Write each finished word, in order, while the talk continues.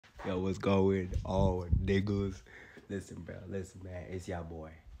Yo, what's going on, niggas? Listen, bro. Listen, man. It's your boy,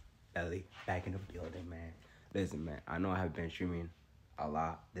 Ellie, back in the building, man. Listen, man. I know I have been streaming a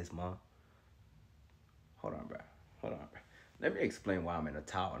lot this month. Hold on, bro. Hold on, bro. Let me explain why I'm in the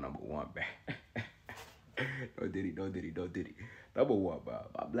tower, number one, bro. No diddy. Number one, bro.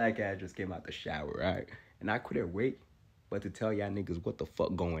 My black ass just came out the shower, right? And I couldn't wait but to tell y'all niggas what the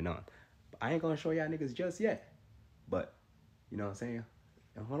fuck going on. I ain't gonna show y'all niggas just yet. But, you know what I'm saying?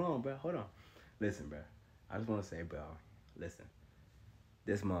 And hold on, bro. Hold on. Listen, bro. I just want to say, bro. Listen.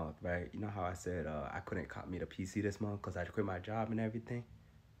 This month, right? You know how I said I couldn't cop me the PC this month because I quit my job and everything?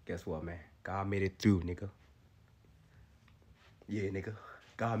 Guess what, man? God made it through, nigga. Yeah, nigga.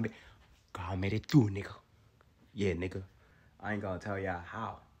 God made it through, nigga. Yeah, nigga. I ain't gonna tell y'all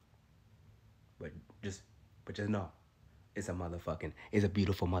how. But just know. It's a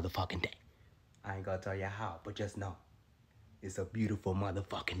beautiful motherfucking day. I ain't gonna tell y'all how, but just know. It's a beautiful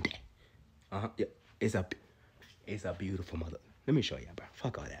motherfucking day. Yeah. It's a beautiful mother. Let me show you, bro.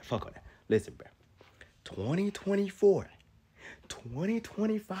 Fuck all that. Listen, bro. 2024.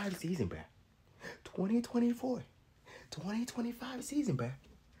 2025 season, bro. 2024. 2025 season, bro.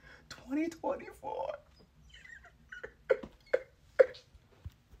 2024.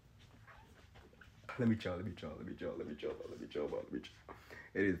 Let me chill.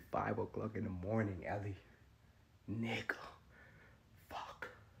 It is 5 o'clock in the morning, Ellie. Nigga. Fuck.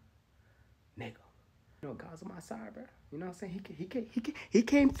 Nigga. You know, God's on my side, bro. You know what I'm saying? He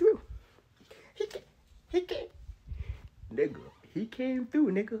came through. He came. Nigga. He came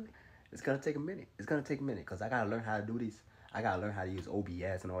through, nigga. It's gonna take a minute. Because I gotta learn how to do this. I gotta learn how to use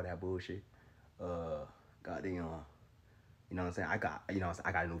OBS and all that bullshit. Goddamn. You know what I'm saying? I got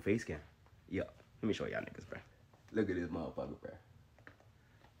a new face cam. Yeah. Let me show y'all niggas, bro. Look at this motherfucker, bro.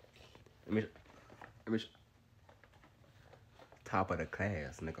 Let me top of the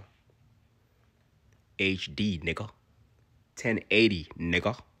class, nigga. HD, nigga. 1080,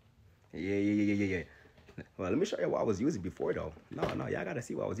 nigga. Yeah. Well, let me show you what I was using before, though. No, y'all gotta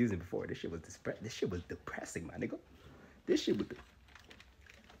see what I was using before. This shit was depressing, my nigga. This shit was.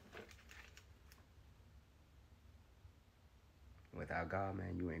 Without God,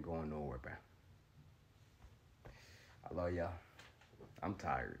 man, you ain't going nowhere, bro. I love y'all. I'm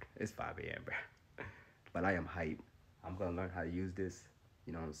tired. It's 5 a.m., bro. But I am hyped. I'm gonna learn how to use this.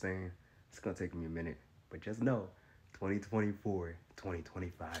 You know what I'm saying? It's gonna take me a minute. But just know, 2024,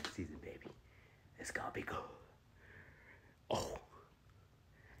 2025 season, baby. It's gonna be good. Oh,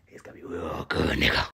 it's gonna be real good, nigga.